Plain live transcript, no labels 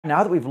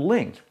Now that we've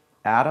linked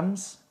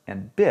atoms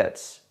and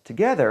bits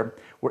together,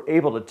 we're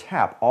able to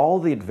tap all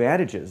the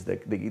advantages,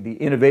 the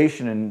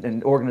innovation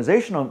and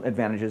organizational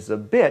advantages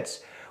of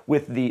bits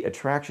with the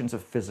attractions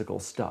of physical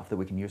stuff that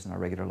we can use in our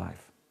regular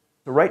life.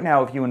 So right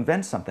now, if you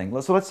invent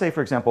something, so let's say,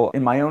 for example,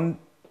 in my own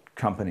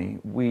company,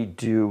 we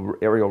do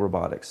aerial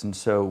robotics, and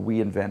so we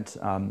invent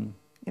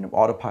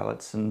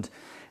autopilots and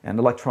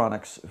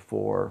electronics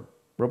for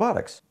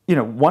robotics.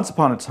 Once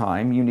upon a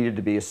time, you needed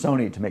to be a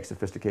Sony to make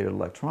sophisticated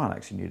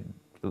electronics. You needed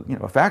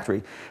a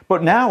factory.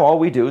 But now all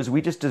we do is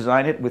we just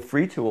design it with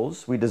free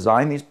tools. We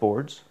design these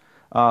boards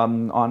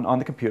on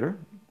the computer,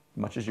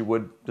 much as you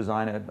would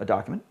design a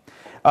document.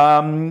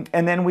 And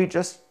then we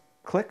just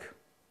click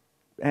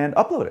and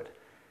upload it.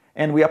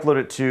 And we upload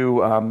it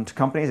to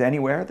companies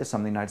anywhere. There's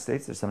some in the United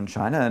States, there's some in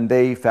China, and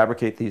they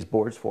fabricate these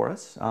boards for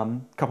us,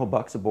 a couple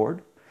bucks a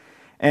board.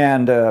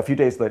 And a few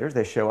days later,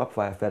 they show up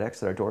via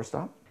FedEx at our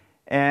doorstep.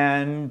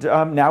 And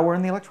now we're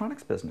in the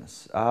electronics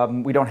business.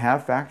 We don't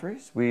have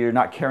factories. We're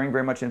not carrying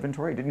very much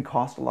inventory. It didn't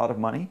cost a lot of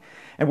money.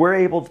 And we're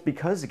able to,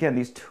 because again,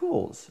 these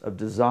tools of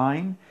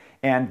design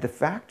and the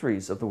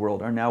factories of the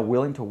world are now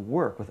willing to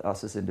work with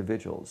us as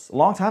individuals. A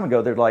long time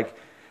ago, they're like,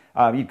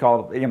 you'd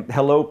call,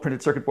 hello,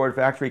 printed circuit board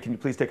factory, can you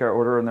please take our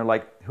order? And they're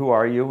like, who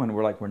are you? And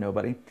we're like, we're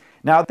nobody.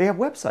 Now they have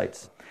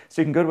websites.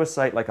 So you can go to a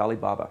site like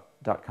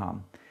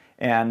Alibaba.com.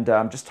 And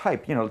just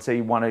type, let's say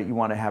you want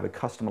to have a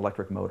custom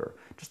electric motor,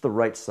 just the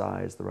right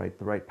size, the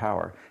right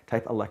power.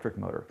 Type electric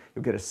motor.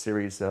 You'll get a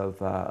series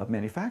of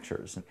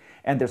manufacturers,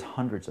 and there's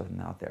hundreds of them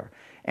out there.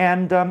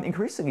 And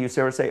increasingly, you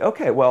say,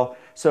 okay, well,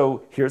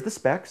 so here's the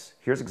specs.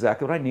 Here's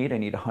exactly what I need. I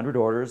need 100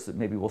 orders.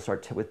 Maybe we'll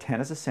start with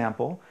 10 as a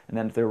sample, and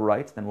then if they're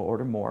right, then we'll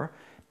order more.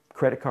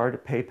 Credit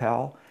card,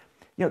 PayPal.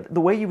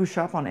 The way you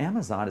shop on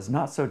Amazon is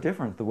not so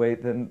different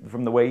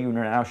from the way you are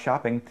now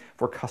shopping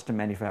for custom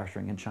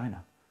manufacturing in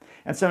China.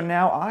 And so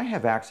now I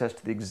have access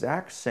to the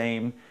exact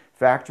same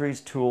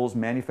factories, tools,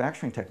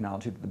 manufacturing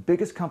technology that the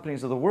biggest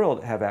companies of the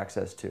world have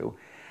access to.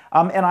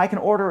 And I can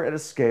order at a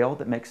scale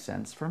that makes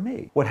sense for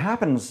me. What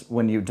happens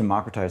when you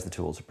democratize the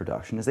tools of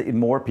production is that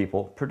more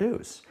people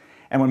produce.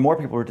 And when more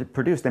people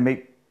produce, they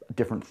make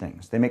different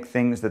things. They make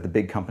things that the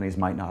big companies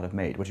might not have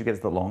made. What you get is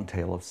the long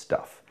tail of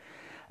stuff.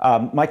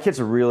 My kids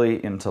are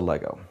really into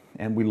Lego,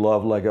 and we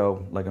love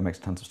Lego. Lego makes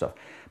tons of stuff.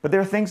 But there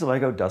are things that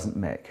Lego doesn't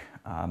make.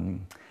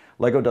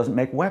 Lego doesn't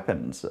make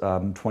weapons,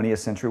 20th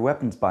century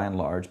weapons by and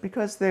large,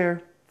 because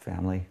they're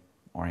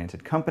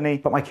family-oriented company.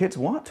 But my kids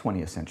want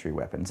 20th century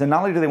weapons. And not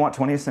only do they want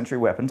 20th century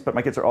weapons, but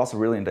my kids are also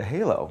really into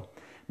Halo.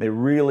 They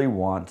really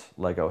want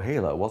Lego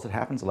Halo. Well, as it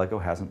happens, Lego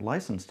hasn't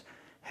licensed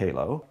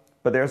Halo,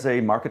 but there's a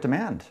market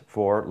demand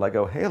for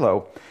Lego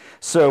Halo.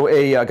 So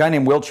a guy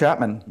named Will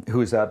Chapman,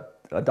 who's an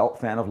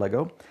adult fan of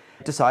Lego,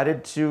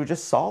 decided to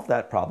just solve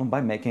that problem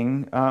by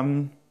making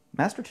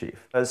Master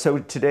Chief. So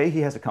today he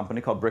has a company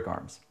called Brick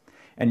Arms.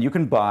 And you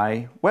can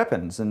buy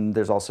weapons, and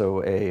there's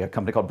also a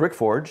company called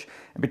Brickforge.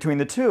 And between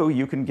the two,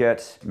 you can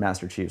get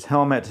Master Chief's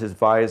helmet, his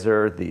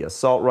visor, the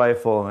assault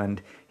rifle,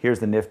 and here's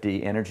the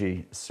nifty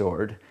energy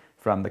sword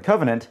from the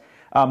Covenant.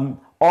 All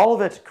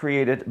of it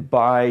created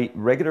by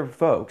regular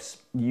folks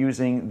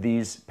using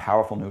these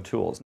powerful new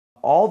tools.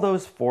 All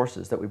those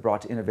forces that we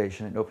brought to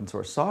innovation in open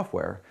source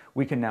software,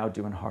 we can now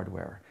do in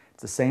hardware.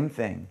 It's the same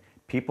thing.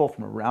 People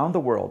from around the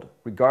world,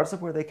 regardless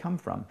of where they come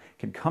from,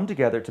 can come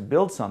together to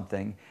build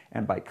something,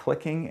 and by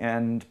clicking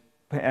and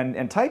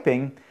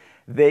typing,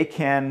 they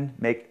can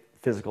make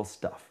physical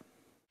stuff.